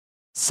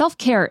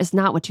Self-care is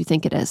not what you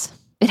think it is.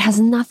 It has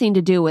nothing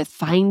to do with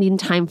finding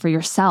time for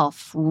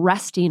yourself,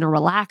 resting or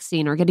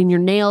relaxing or getting your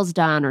nails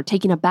done or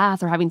taking a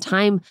bath or having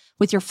time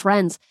with your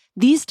friends.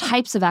 These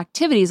types of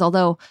activities,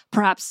 although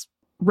perhaps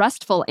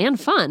restful and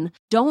fun,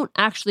 don't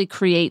actually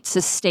create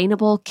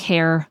sustainable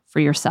care for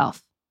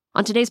yourself.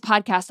 On today's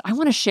podcast, I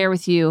want to share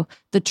with you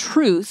the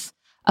truth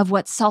of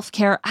what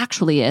self-care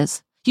actually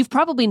is. You've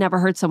probably never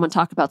heard someone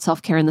talk about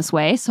self-care in this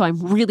way, so I'm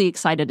really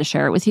excited to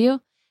share it with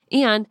you.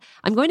 And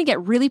I'm going to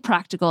get really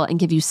practical and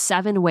give you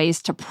 7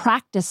 ways to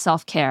practice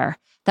self-care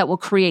that will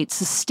create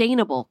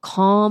sustainable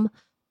calm,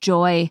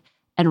 joy,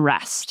 and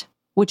rest,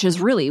 which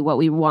is really what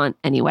we want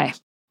anyway.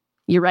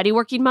 You ready,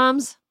 working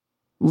moms?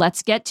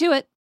 Let's get to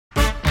it.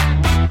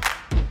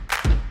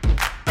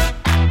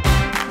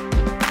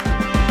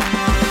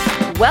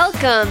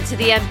 Welcome to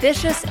the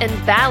Ambitious and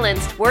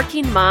Balanced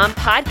Working Mom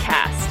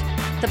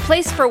Podcast, the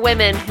place for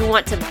women who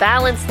want to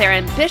balance their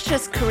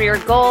ambitious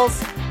career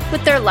goals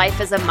with their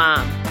life as a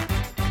mom.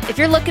 If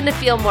you're looking to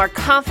feel more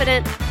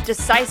confident,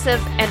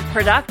 decisive, and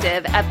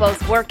productive at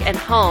both work and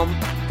home,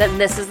 then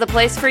this is the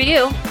place for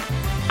you.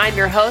 I'm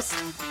your host,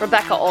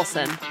 Rebecca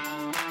Olson.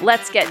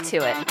 Let's get to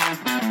it.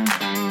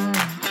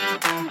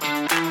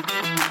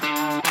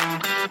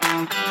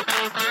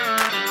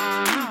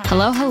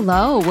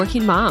 Hello,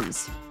 working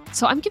moms.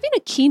 So I'm giving a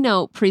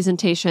keynote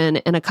presentation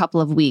in a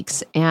couple of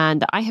weeks,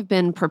 and I have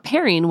been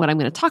preparing what I'm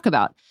going to talk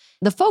about.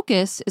 The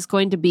focus is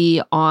going to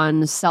be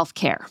on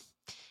self-care.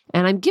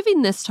 And I'm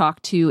giving this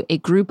talk to a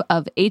group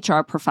of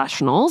HR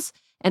professionals.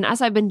 And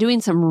as I've been doing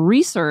some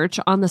research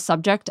on the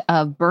subject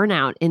of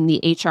burnout in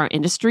the HR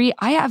industry,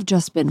 I have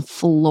just been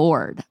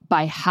floored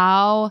by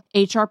how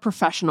HR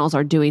professionals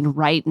are doing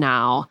right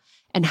now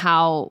and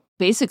how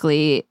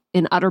basically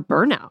in utter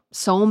burnout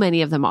so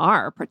many of them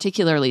are,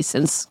 particularly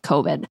since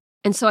COVID.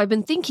 And so I've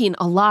been thinking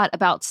a lot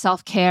about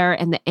self-care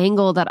and the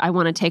angle that I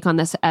want to take on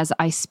this as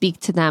I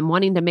speak to them,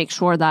 wanting to make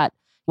sure that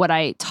what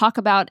I talk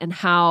about and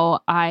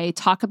how I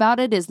talk about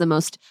it is the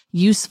most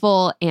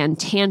useful and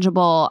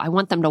tangible. I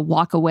want them to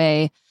walk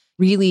away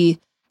really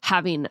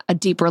having a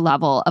deeper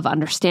level of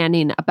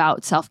understanding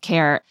about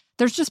self-care.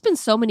 There's just been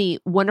so many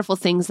wonderful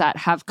things that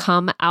have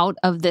come out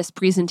of this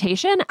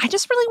presentation. I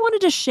just really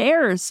wanted to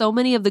share so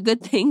many of the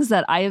good things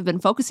that I have been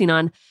focusing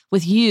on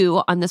with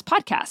you on this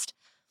podcast.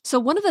 So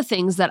one of the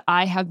things that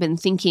I have been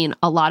thinking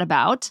a lot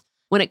about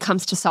when it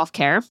comes to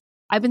self-care,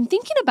 I've been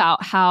thinking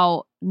about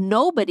how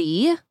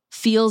nobody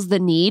feels the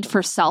need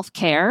for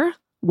self-care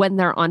when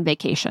they're on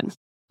vacation.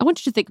 I want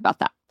you to think about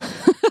that.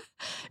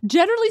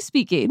 Generally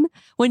speaking,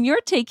 when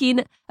you're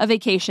taking a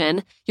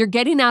vacation, you're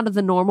getting out of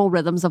the normal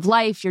rhythms of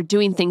life. You're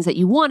doing things that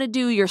you want to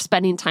do. You're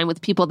spending time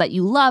with people that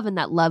you love and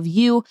that love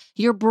you.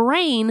 Your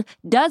brain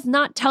does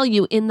not tell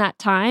you in that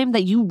time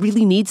that you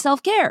really need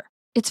self-care.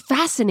 It's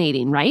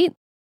fascinating, right?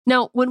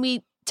 Now, when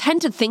we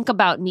tend to think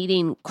about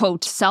needing,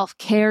 quote,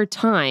 self-care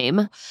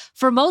time,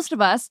 for most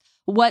of us,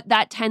 what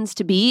that tends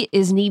to be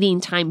is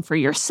needing time for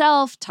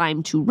yourself,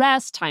 time to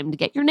rest, time to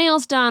get your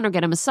nails done or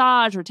get a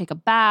massage or take a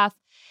bath.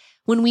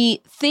 When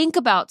we think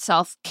about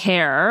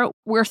self-care,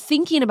 we're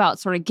thinking about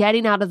sort of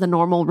getting out of the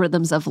normal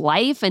rhythms of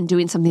life and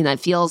doing something that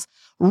feels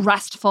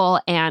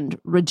restful and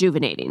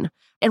rejuvenating.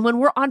 And when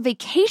we're on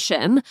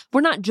vacation,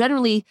 we're not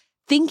generally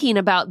thinking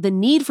about the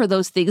need for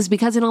those things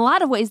because in a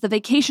lot of ways, the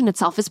vacation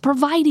itself is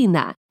providing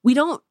that. We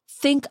don't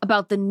think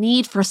about the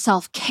need for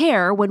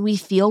self-care when we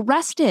feel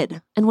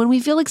rested and when we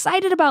feel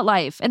excited about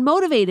life and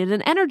motivated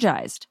and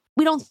energized.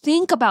 We don't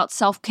think about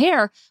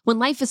self-care when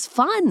life is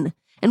fun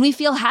and we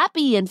feel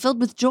happy and filled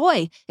with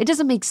joy. It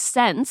doesn't make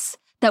sense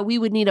that we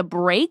would need a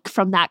break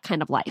from that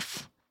kind of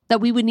life,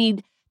 that we would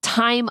need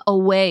time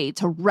away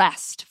to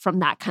rest from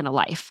that kind of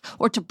life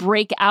or to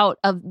break out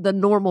of the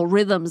normal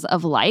rhythms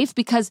of life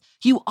because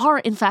you are,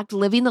 in fact,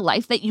 living the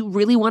life that you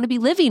really want to be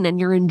living and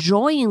you're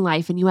enjoying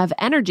life and you have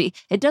energy.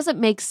 It doesn't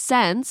make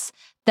sense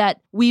that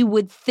we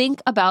would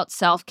think about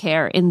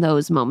self-care in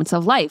those moments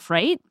of life,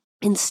 right?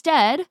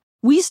 Instead,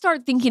 we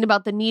start thinking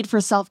about the need for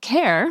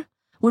self-care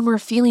when we're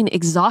feeling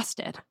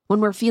exhausted, when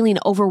we're feeling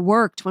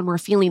overworked, when we're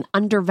feeling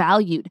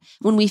undervalued,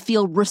 when we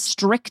feel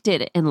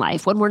restricted in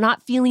life, when we're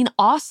not feeling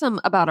awesome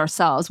about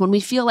ourselves, when we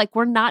feel like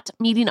we're not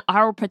meeting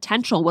our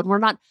potential, when we're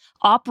not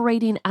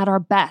operating at our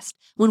best,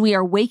 when we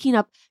are waking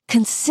up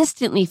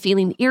consistently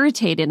feeling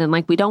irritated and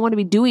like we don't want to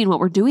be doing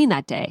what we're doing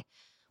that day,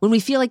 when we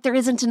feel like there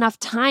isn't enough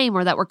time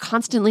or that we're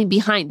constantly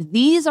behind.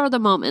 These are the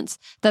moments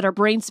that our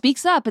brain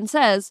speaks up and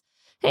says,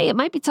 hey, it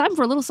might be time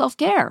for a little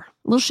self-care,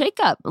 a little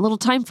shake-up, a little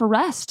time for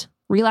rest,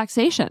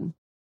 relaxation.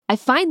 I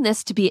find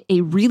this to be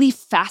a really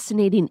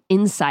fascinating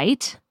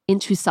insight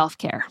into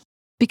self-care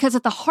because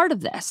at the heart of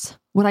this,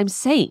 what I'm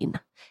saying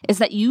is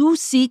that you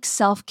seek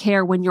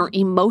self-care when your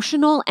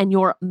emotional and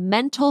your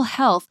mental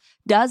health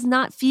does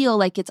not feel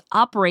like it's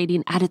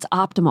operating at its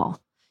optimal.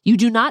 You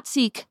do not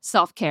seek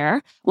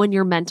self-care when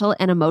your mental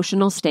and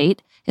emotional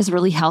state is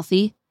really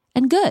healthy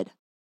and good.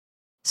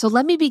 So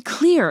let me be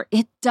clear,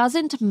 it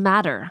doesn't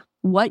matter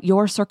what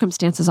your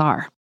circumstances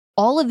are.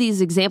 All of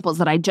these examples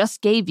that I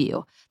just gave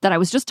you, that I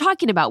was just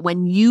talking about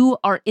when you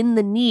are in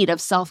the need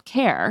of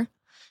self-care,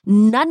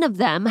 None of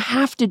them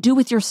have to do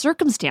with your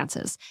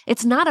circumstances.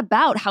 It's not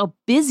about how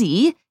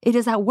busy it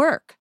is at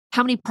work,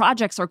 how many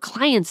projects or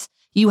clients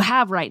you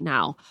have right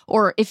now,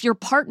 or if your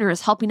partner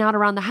is helping out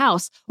around the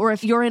house, or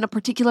if you're in a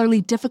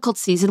particularly difficult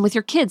season with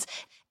your kids.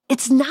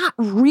 It's not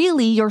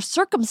really your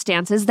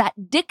circumstances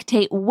that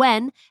dictate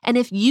when and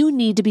if you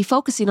need to be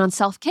focusing on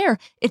self-care.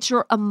 It's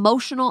your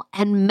emotional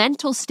and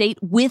mental state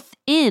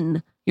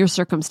within your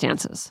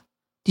circumstances.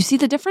 Do you see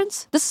the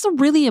difference? This is a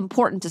really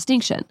important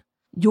distinction.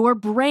 Your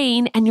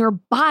brain and your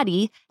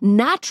body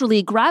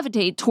naturally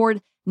gravitate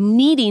toward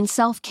needing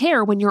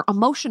self-care when your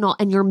emotional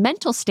and your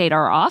mental state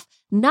are off,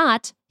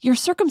 not your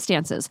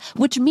circumstances,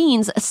 which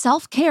means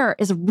self-care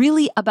is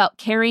really about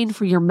caring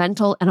for your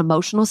mental and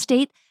emotional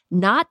state,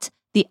 not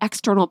the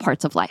external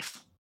parts of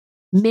life.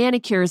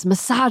 Manicures,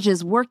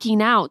 massages,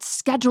 working out,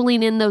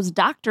 scheduling in those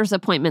doctor's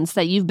appointments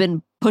that you've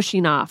been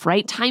pushing off,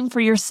 right? Time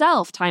for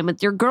yourself, time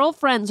with your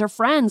girlfriends or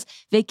friends,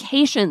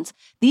 vacations.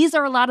 These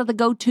are a lot of the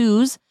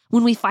go-tos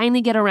when we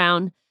finally get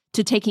around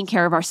to taking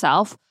care of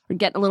ourselves or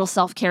getting a little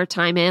self-care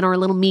time in or a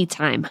little me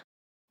time.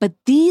 But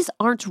these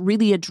aren't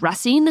really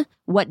addressing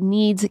what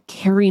needs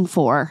caring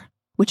for,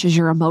 which is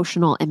your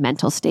emotional and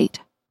mental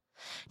state.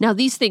 Now,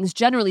 these things,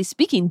 generally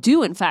speaking,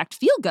 do in fact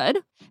feel good,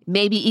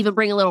 maybe even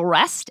bring a little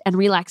rest and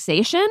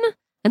relaxation.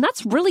 And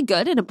that's really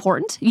good and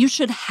important. You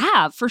should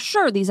have, for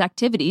sure, these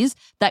activities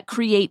that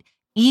create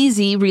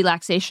easy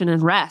relaxation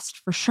and rest,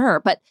 for sure.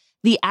 But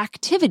the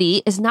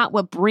activity is not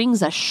what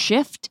brings a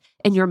shift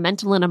in your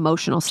mental and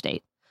emotional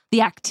state.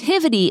 The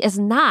activity is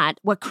not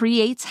what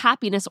creates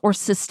happiness or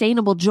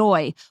sustainable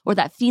joy or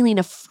that feeling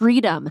of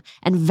freedom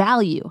and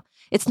value.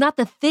 It's not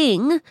the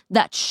thing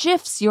that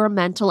shifts your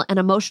mental and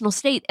emotional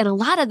state. And a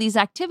lot of these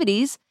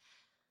activities,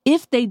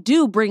 if they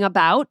do bring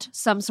about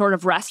some sort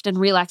of rest and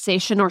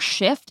relaxation or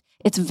shift,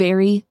 it's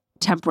very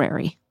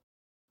temporary.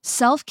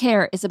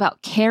 Self-care is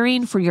about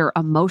caring for your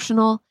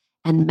emotional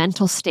and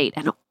mental state.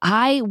 And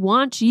I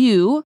want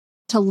you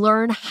to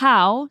learn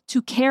how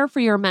to care for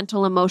your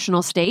mental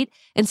emotional state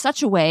in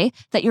such a way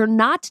that you're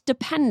not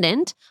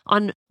dependent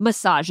on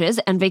massages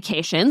and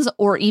vacations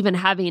or even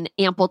having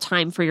ample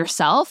time for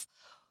yourself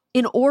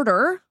in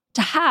order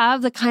to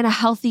have the kind of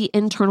healthy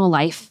internal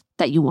life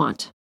that you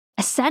want.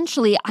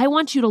 Essentially, I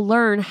want you to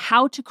learn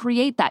how to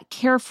create that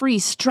carefree,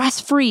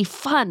 stress-free,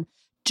 fun,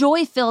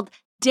 joy-filled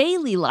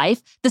daily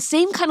life, the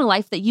same kind of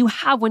life that you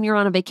have when you're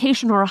on a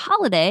vacation or a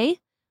holiday,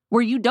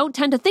 where you don't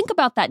tend to think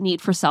about that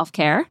need for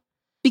self-care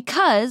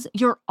because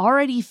you're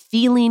already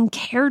feeling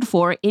cared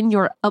for in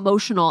your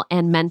emotional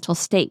and mental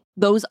state.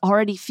 Those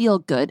already feel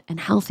good and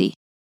healthy.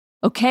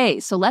 Okay,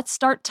 so let's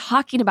start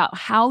talking about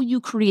how you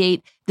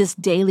create this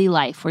daily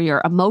life where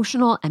your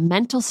emotional and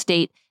mental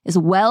state is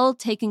well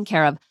taken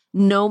care of,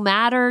 no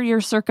matter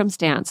your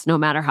circumstance, no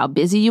matter how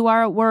busy you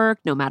are at work,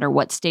 no matter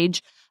what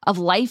stage of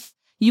life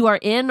you are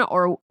in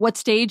or what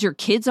stage your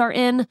kids are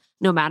in,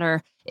 no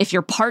matter if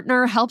your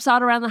partner helps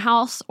out around the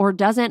house or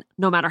doesn't,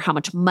 no matter how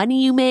much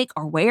money you make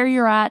or where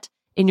you're at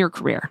in your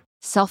career.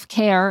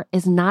 Self-care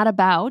is not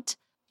about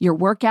your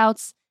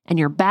workouts and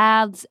your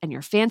baths and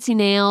your fancy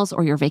nails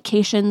or your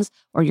vacations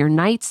or your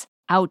nights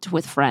out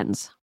with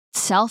friends.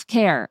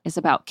 Self-care is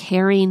about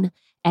caring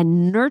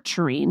and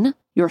nurturing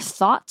your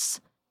thoughts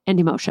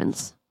and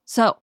emotions.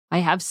 So I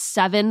have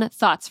 7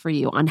 thoughts for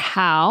you on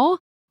how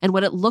and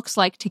what it looks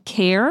like to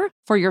care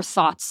for your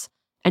thoughts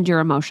and your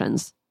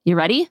emotions. You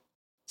ready?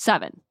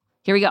 7.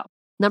 Here we go.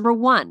 Number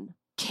 1,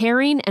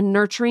 caring and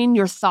nurturing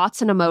your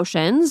thoughts and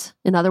emotions,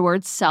 in other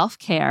words,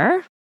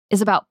 self-care,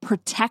 is about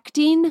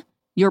protecting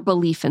your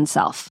belief in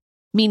self,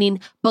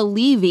 meaning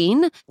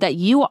believing that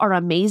you are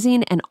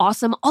amazing and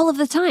awesome all of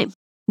the time,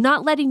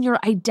 not letting your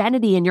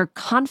identity and your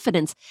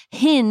confidence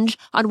hinge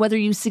on whether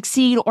you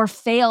succeed or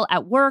fail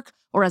at work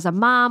or as a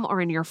mom or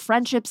in your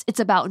friendships.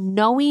 It's about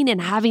knowing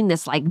and having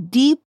this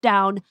deep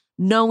down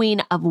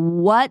knowing of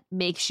what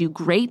makes you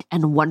great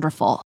and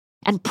wonderful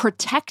and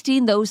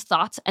protecting those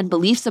thoughts and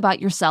beliefs about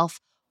yourself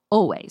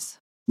always.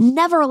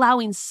 Never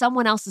allowing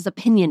someone else's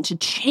opinion to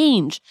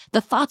change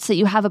the thoughts that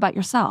you have about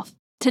yourself.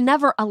 To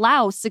never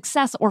allow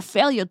success or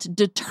failure to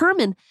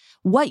determine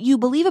what you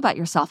believe about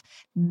yourself.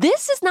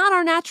 This is not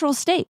our natural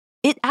state.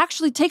 It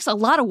actually takes a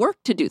lot of work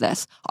to do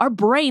this. Our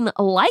brain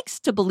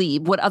likes to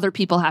believe what other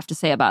people have to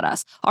say about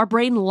us. Our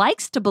brain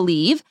likes to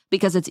believe,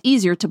 because it's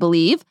easier to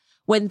believe,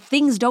 when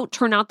things don't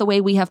turn out the way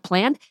we have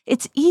planned,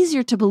 it's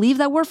easier to believe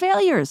that we're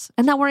failures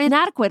and that we're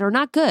inadequate or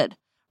not good.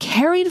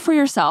 Caring for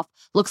yourself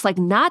looks like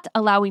not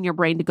allowing your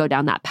brain to go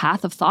down that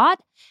path of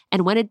thought,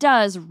 and when it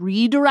does,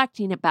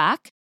 redirecting it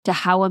back to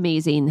how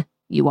amazing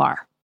you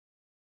are.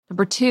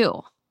 Number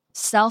 2,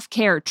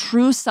 self-care.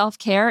 True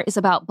self-care is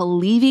about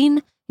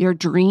believing your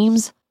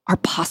dreams are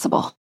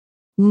possible.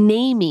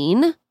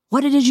 Naming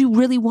what it is you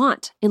really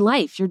want in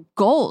life, your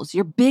goals,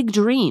 your big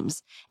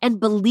dreams,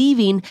 and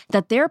believing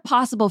that they're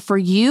possible for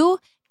you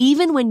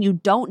even when you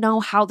don't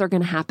know how they're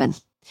going to happen.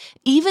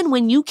 Even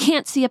when you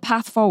can't see a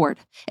path forward,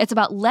 it's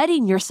about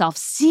letting yourself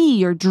see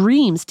your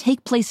dreams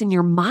take place in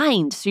your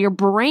mind so your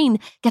brain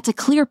gets a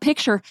clear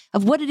picture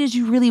of what it is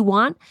you really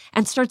want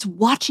and starts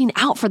watching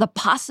out for the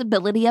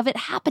possibility of it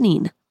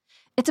happening.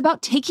 It's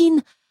about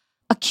taking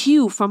a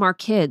cue from our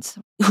kids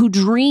who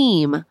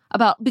dream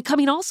about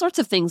becoming all sorts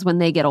of things when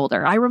they get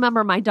older. I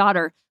remember my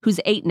daughter, who's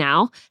 8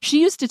 now, she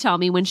used to tell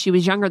me when she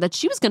was younger that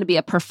she was going to be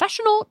a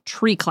professional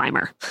tree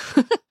climber.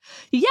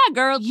 Yeah,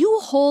 girl, you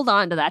hold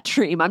on to that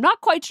dream. I'm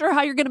not quite sure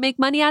how you're going to make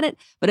money at it,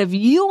 but if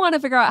you want to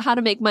figure out how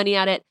to make money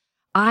at it,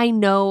 I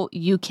know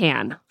you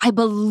can. I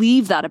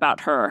believe that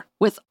about her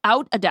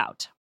without a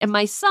doubt. And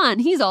my son,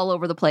 he's all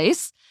over the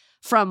place,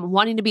 from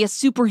wanting to be a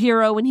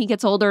superhero when he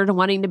gets older to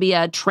wanting to be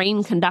a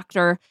train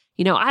conductor.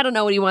 I don't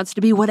know what he wants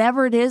to be.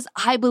 Whatever it is,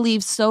 I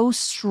believe so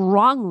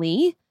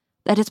strongly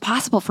that it's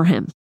possible for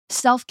him.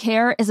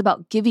 Self-care is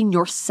about giving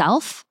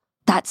yourself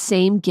that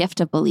same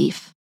gift of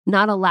belief,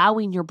 not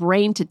allowing your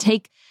brain to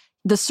take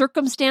the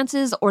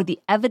circumstances or the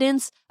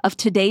evidence of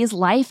today's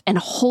life and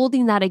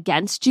holding that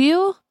against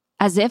you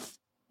as if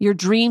your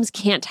dreams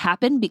can't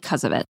happen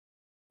because of it.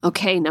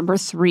 Okay, number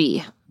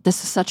 3.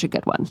 This is such a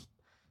good one.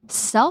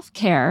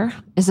 Self-care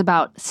is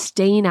about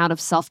staying out of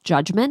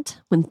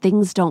self-judgment when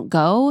things don't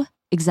go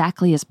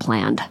exactly as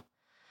planned,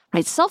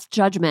 right?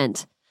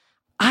 Self-judgment,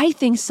 I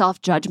think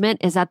self-judgment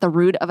is at the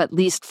root of at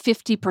least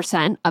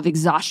 50% of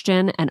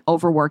exhaustion and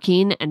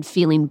overworking and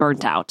feeling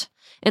burnt out.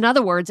 In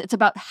other words, it's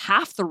about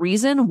half the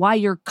reason why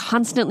you're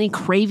constantly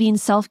craving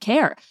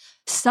self-care.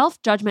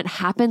 Self-judgment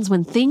happens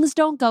when things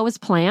don't go as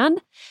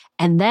planned,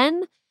 and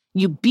then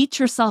you beat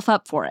yourself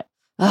up for it.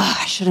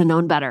 I should have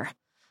known better.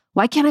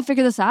 Why can't I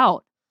figure this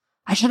out?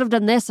 I should have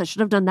done this. I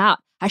should have done that.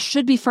 I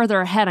should be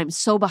further ahead. I'm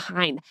so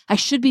behind. I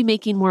should be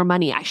making more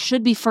money. I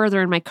should be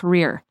further in my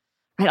career.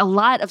 Right? A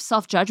lot of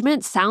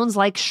self-judgment sounds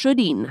like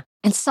shoulding.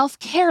 And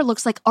self-care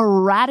looks like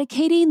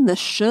eradicating the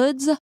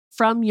shoulds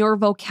from your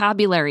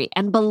vocabulary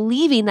and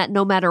believing that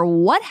no matter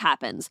what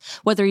happens,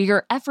 whether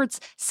your efforts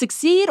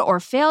succeed or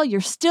fail,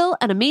 you're still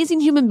an amazing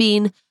human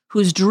being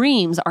whose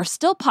dreams are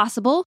still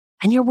possible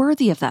and you're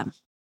worthy of them.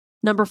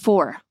 Number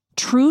 4,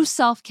 true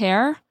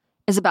self-care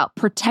is about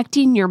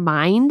protecting your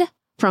mind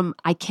from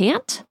I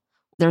can't,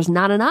 there's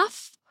not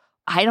enough,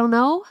 I don't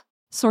know,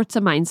 sorts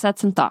of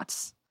mindsets and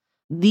thoughts.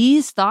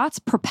 These thoughts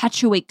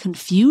perpetuate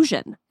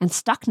confusion and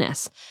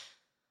stuckness.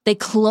 They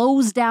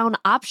close down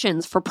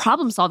options for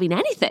problem solving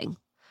anything.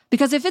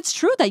 Because if it's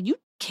true that you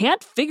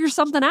can't figure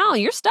something out,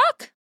 you're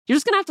stuck. You're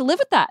just going to have to live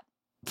with that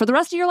for the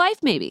rest of your life,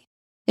 maybe.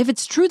 If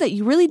it's true that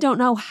you really don't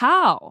know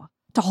how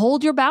to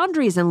hold your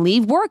boundaries and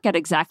leave work at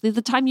exactly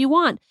the time you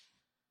want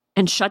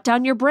and shut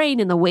down your brain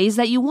in the ways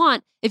that you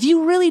want, if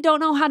you really don't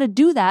know how to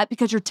do that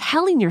because you're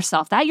telling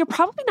yourself that, you're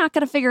probably not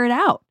going to figure it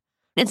out.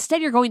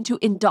 Instead, you're going to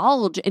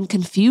indulge in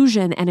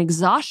confusion and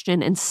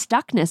exhaustion and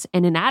stuckness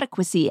and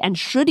inadequacy and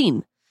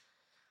shoulding.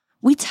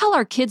 We tell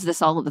our kids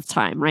this all of the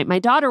time, right? My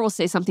daughter will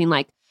say something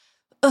like,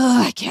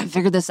 I can't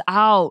figure this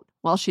out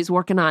while she's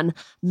working on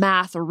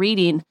math or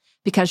reading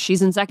because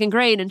she's in 2nd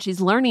grade and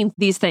she's learning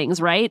these things,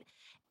 right?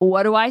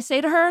 What do I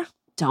say to her?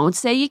 Don't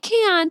say you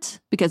can't,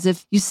 because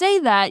if you say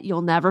that,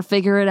 you'll never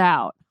figure it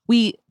out.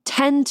 We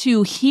tend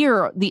to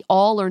hear the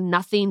all or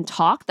nothing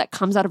talk that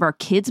comes out of our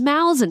kids'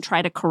 mouths and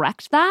try to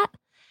correct that.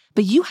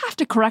 But you have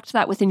to correct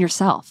that within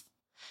yourself.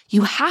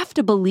 You have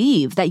to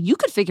believe that you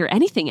could figure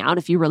anything out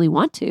if you really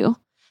want to,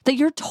 that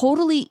you're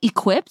totally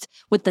equipped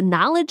with the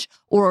knowledge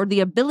or the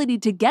ability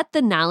to get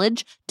the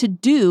knowledge to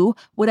do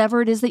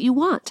whatever it is that you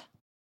want.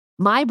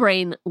 My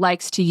brain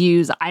likes to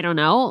use, I don't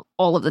know,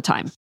 all of the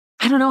time.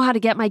 I don't know how to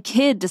get my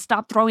kid to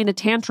stop throwing a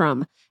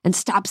tantrum and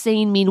stop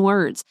saying mean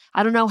words.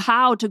 I don't know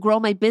how to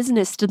grow my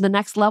business to the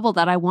next level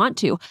that I want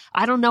to.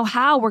 I don't know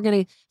how we're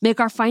going to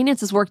make our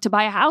finances work to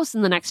buy a house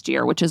in the next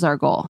year, which is our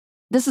goal.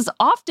 This is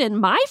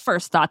often my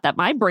first thought that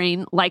my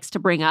brain likes to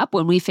bring up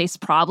when we face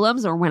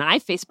problems or when I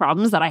face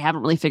problems that I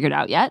haven't really figured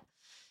out yet.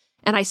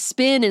 And I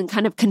spin in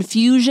kind of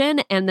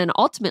confusion and then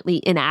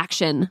ultimately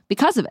inaction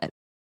because of it.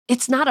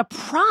 It's not a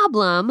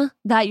problem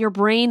that your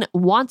brain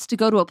wants to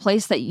go to a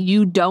place that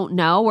you don't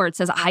know, where it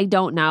says, I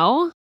don't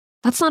know.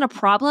 That's not a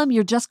problem.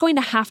 You're just going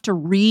to have to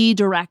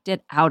redirect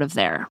it out of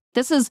there.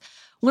 This is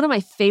one of my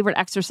favorite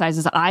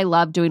exercises that I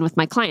love doing with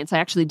my clients. I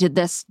actually did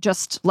this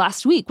just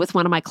last week with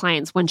one of my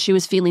clients when she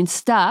was feeling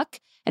stuck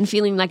and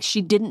feeling like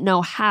she didn't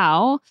know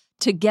how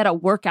to get a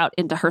workout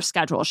into her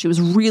schedule. She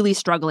was really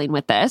struggling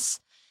with this.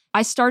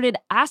 I started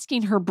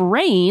asking her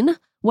brain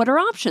what her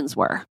options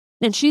were.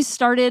 And she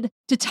started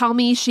to tell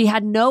me she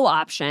had no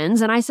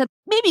options. And I said,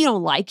 maybe you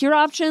don't like your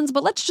options,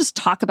 but let's just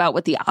talk about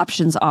what the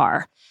options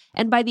are.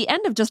 And by the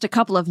end of just a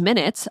couple of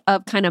minutes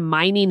of kind of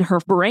mining her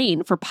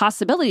brain for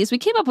possibilities, we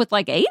came up with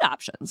like 8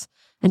 options.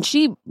 And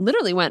she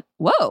literally went,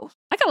 whoa,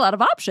 I got a lot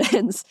of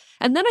options.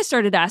 And then I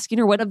started asking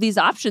her what of these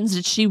options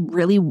did she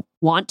really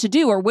want to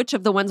do, or which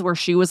of the ones where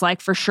she was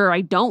like, for sure,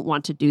 I don't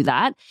want to do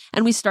that.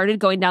 And we started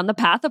going down the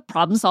path of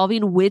problem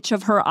solving, which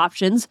of her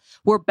options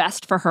were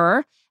best for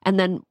her, and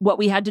then what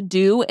we had to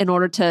do in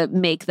order to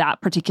make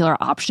that particular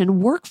option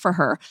work for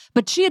her.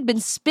 But she had been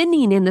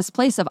spinning in this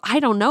place of,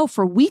 I don't know,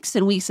 for weeks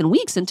and weeks and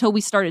weeks until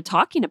we started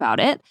talking about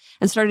it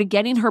and started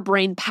getting her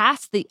brain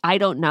past the I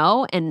don't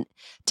know and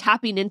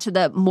tapping into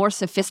the more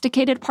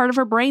sophisticated part of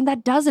her brain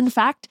that does, in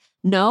fact,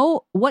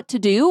 know what to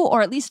do,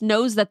 or at least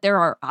knows that there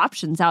are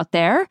options out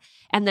there,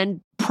 and then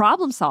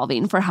problem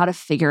solving for how to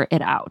figure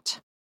it out.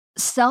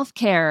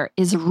 Self-care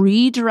is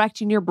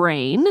redirecting your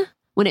brain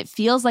when it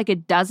feels like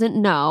it doesn't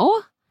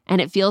know and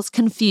it feels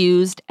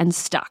confused and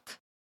stuck.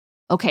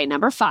 Okay,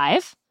 number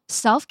 5,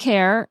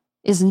 self-care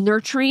is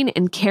nurturing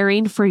and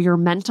caring for your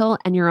mental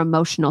and your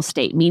emotional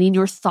state, meaning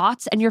your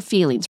thoughts and your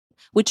feelings,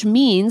 which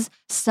means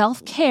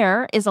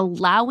self-care is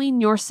allowing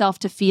yourself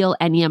to feel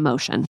any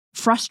emotion.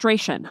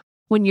 Frustration,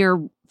 when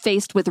you're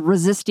faced with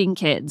resisting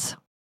kids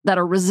that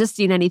are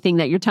resisting anything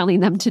that you're telling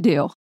them to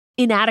do.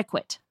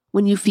 Inadequate,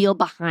 when you feel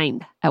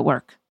behind at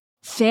work.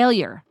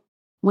 Failure,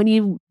 when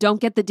you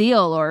don't get the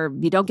deal or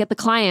you don't get the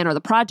client or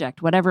the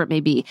project, whatever it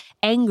may be.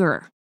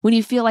 Anger, when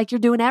you feel like you're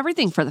doing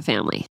everything for the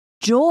family.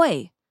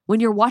 Joy,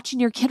 when you're watching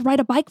your kid ride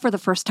a bike for the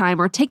first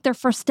time or take their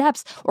first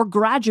steps or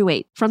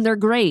graduate from their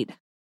grade.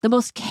 The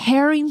most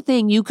caring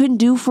thing you can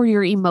do for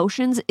your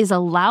emotions is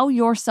allow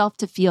yourself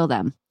to feel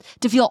them,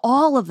 to feel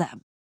all of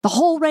them, the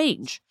whole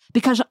range,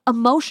 because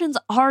emotions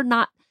are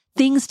not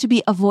things to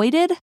be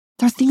avoided,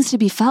 they're things to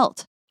be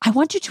felt. I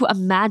want you to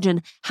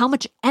imagine how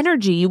much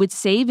energy you would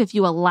save if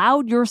you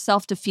allowed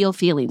yourself to feel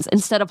feelings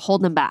instead of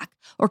hold them back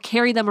or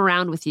carry them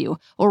around with you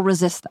or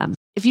resist them.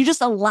 If you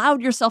just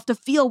allowed yourself to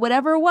feel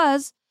whatever it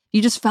was,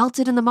 you just felt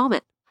it in the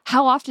moment.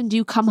 How often do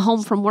you come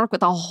home from work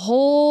with a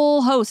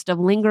whole host of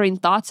lingering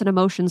thoughts and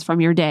emotions from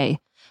your day?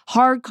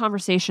 Hard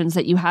conversations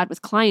that you had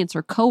with clients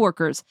or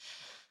coworkers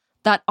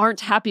that aren't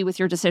happy with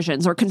your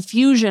decisions, or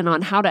confusion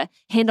on how to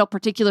handle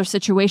particular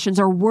situations,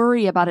 or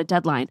worry about a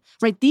deadline,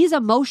 right? These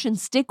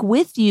emotions stick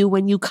with you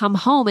when you come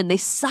home and they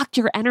suck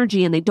your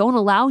energy and they don't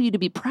allow you to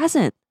be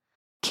present.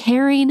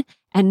 Caring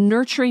and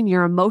nurturing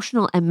your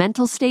emotional and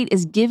mental state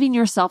is giving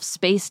yourself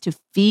space to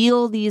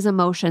feel these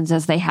emotions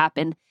as they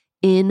happen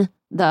in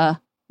the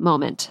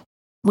moment.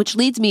 Which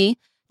leads me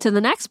to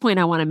the next point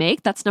I want to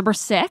make. That's number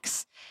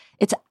 6.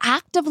 It's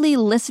actively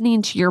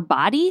listening to your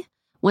body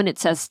when it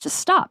says to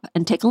stop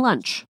and take a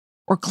lunch,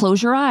 or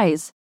close your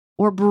eyes,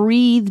 or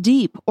breathe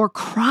deep, or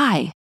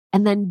cry,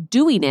 and then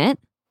doing it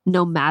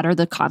no matter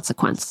the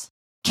consequence.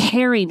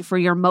 Caring for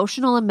your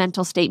emotional and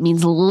mental state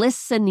means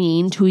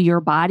listening to your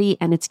body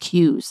and its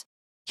cues.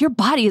 Your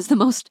body is the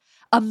most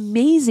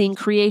amazing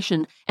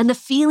creation, and the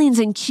feelings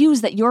and cues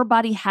that your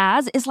body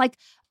has is like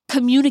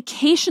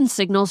communication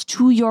signals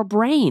to your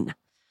brain.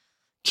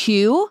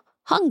 Cue,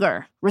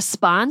 hunger.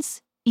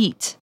 Response,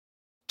 eat.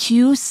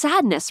 Cue,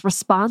 sadness.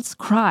 Response,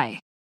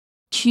 cry.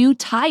 Cue,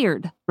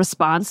 tired.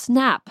 Response,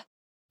 nap.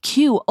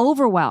 Cue,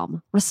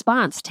 overwhelm.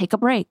 Response, take a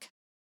break.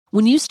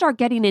 When you start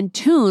getting in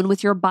tune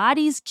with your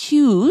body's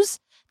cues,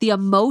 the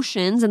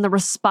emotions and the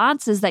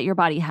responses that your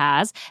body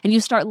has, and you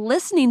start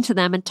listening to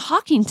them and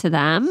talking to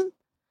them,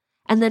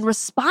 and then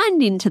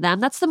responding to them,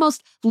 that's the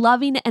most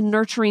loving and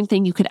nurturing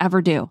thing you could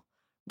ever do.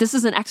 This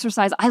is an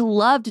exercise I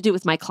love to do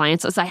with my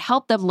clients as I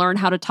help them learn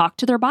how to talk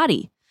to their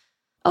body.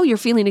 Oh, you're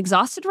feeling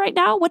exhausted right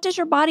now? What does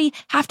your body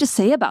have to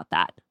say about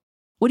that?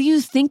 What do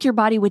you think your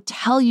body would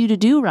tell you to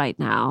do right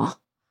now?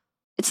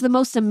 It's the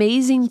most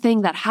amazing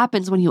thing that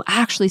happens when you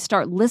actually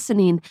start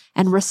listening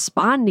and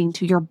responding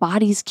to your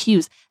body's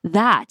cues.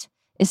 That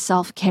is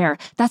self-care.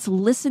 That's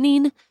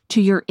listening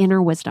to your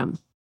inner wisdom.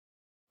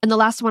 And the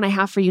last one I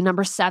have for you,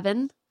 number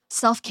 7,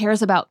 self-care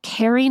is about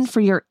caring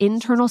for your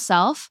internal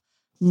self,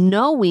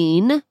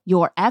 knowing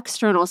your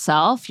external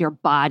self, your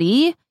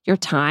body, your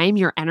time,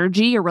 your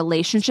energy, your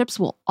relationships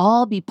will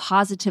all be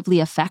positively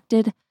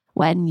affected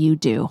when you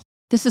do.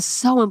 This is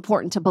so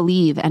important to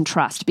believe and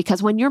trust,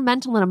 because when your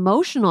mental and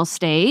emotional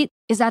state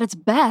is at its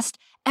best,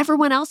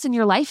 everyone else in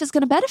your life is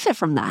going to benefit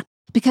from that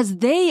because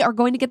they are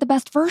going to get the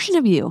best version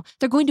of you.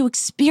 They're going to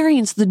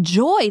experience the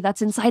joy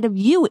that's inside of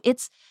you.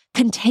 It's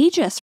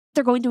contagious.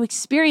 They're going to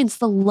experience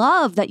the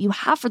love that you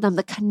have for them,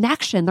 the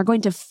connection. They're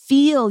going to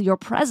feel your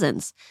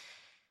presence.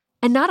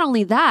 And not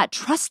only that,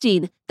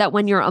 trusting that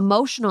when your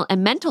emotional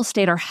and mental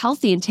state are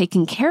healthy and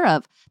taken care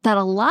of, that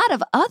a lot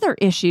of other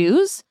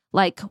issues,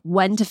 like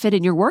when to fit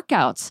in your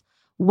workouts,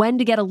 when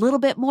to get a little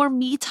bit more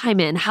me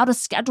time in, how to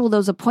schedule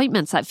those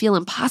appointments that feel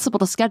impossible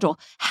to schedule,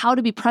 how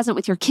to be present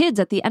with your kids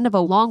at the end of a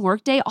long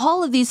workday,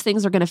 all of these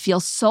things are going to feel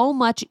so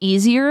much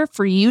easier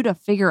for you to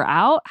figure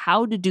out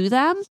how to do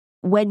them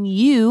when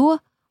you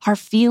are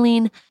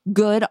feeling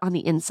good on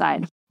the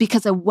inside.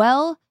 Because a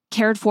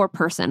well-cared for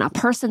person, a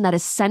person that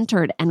is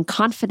centered and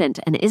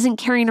confident and isn't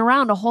carrying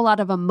around a whole lot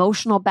of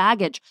emotional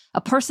baggage, a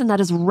person that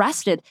is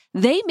rested,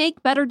 they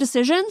make better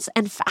decisions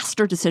and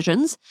faster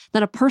decisions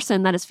than a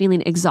person that is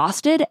feeling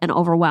exhausted and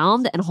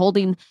overwhelmed and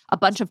holding a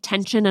bunch of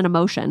tension and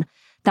emotion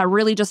that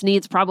really just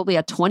needs probably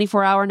a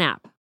 24-hour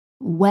nap.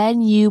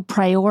 when you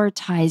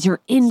prioritize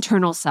your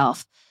internal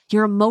self,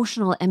 your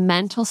emotional and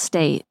mental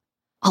state,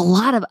 a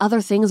lot of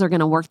other things are going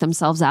to work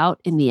themselves out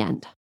in the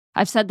end.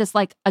 I've said this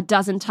like a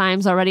dozen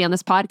times already on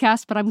this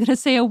podcast, but I'm going to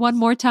say it one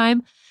more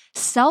time.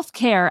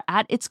 Self-care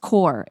at its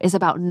core is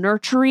about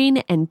nurturing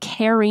and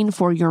caring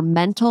for your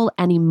mental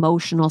and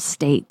emotional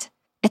state.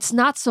 It's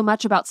not so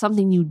much about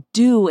something you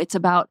do. It's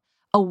about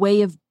a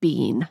way of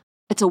being.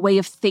 It's a way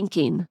of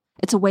thinking.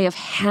 It's a way of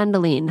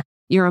handling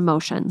your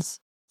emotions.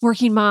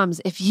 Working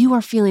moms, if you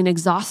are feeling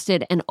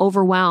exhausted and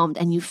overwhelmed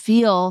and you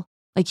feel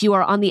like you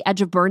are on the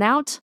edge of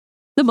burnout,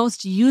 the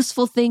most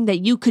useful thing that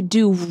you could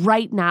do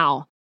right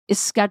now is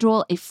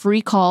schedule a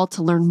free call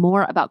to learn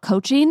more about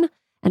coaching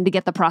and to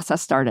get the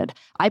process started.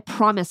 I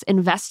promise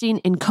investing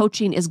in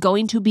coaching is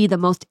going to be the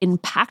most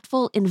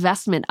impactful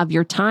investment of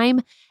your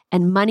time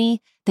and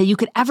money that you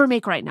could ever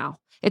make right now.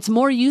 It's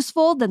more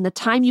useful than the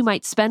time you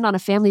might spend on a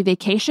family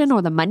vacation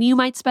or the money you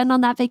might spend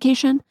on that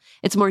vacation.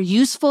 It's more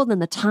useful than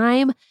the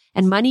time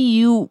and money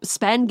you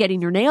spend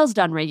getting your nails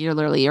done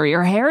regularly or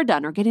your hair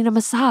done or getting a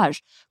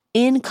massage.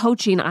 In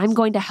coaching, I'm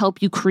going to help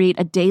you create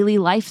a daily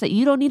life that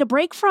you don't need a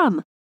break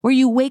from, where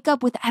you wake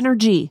up with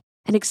energy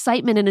and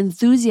excitement and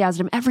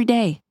enthusiasm every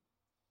day.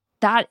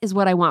 That is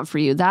what I want for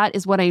you. That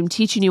is what I am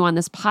teaching you on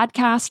this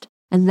podcast.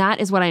 And that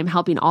is what I am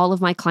helping all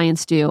of my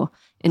clients do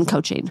in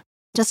coaching.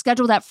 To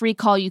schedule that free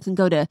call, you can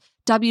go to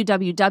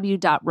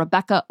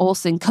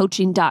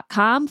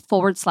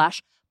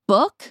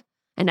www.rebeccaolsoncoaching.com/book.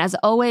 And as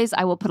always,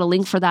 I will put a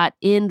link for that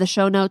in the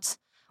show notes.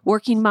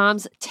 Working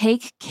moms,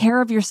 take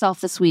care of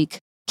yourself this week.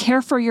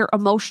 Care for your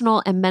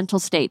emotional and mental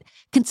state.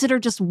 Consider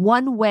just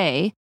one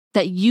way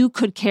that you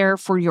could care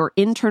for your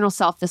internal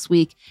self this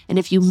week. And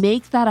if you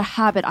make that a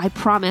habit, I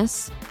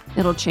promise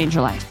it'll change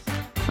your life.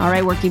 All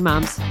right, working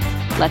moms,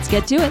 let's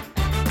get to it.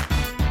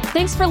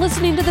 Thanks for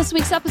listening to this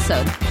week's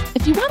episode.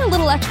 If you want a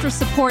little extra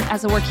support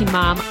as a working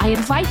mom, I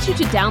invite you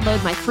to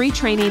download my free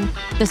training,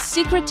 The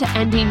Secret to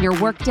Ending Your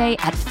Workday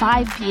at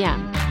 5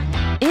 p.m.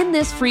 In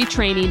this free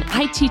training,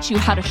 I teach you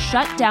how to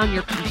shut down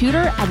your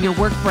computer and your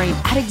work brain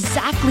at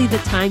exactly the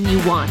time you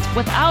want,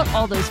 without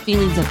all those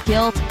feelings of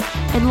guilt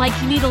and like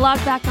you need to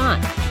log back on.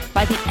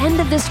 By the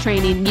end of this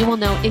training, you will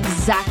know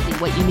exactly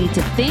what you need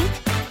to think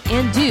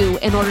and do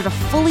in order to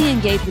fully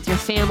engage with your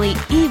family,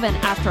 even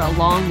after a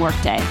long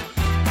workday.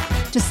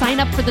 To sign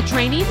up for the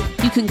training,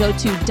 you can go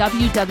to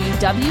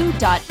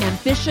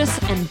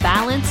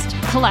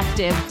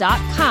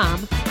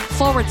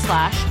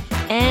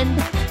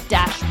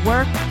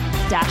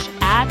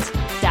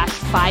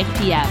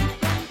p.m.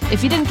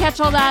 If you didn't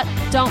catch all that,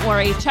 don't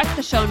worry. Check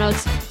the show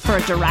notes for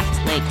a direct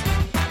link.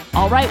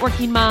 All right,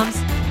 working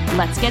moms,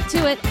 let's get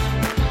to it.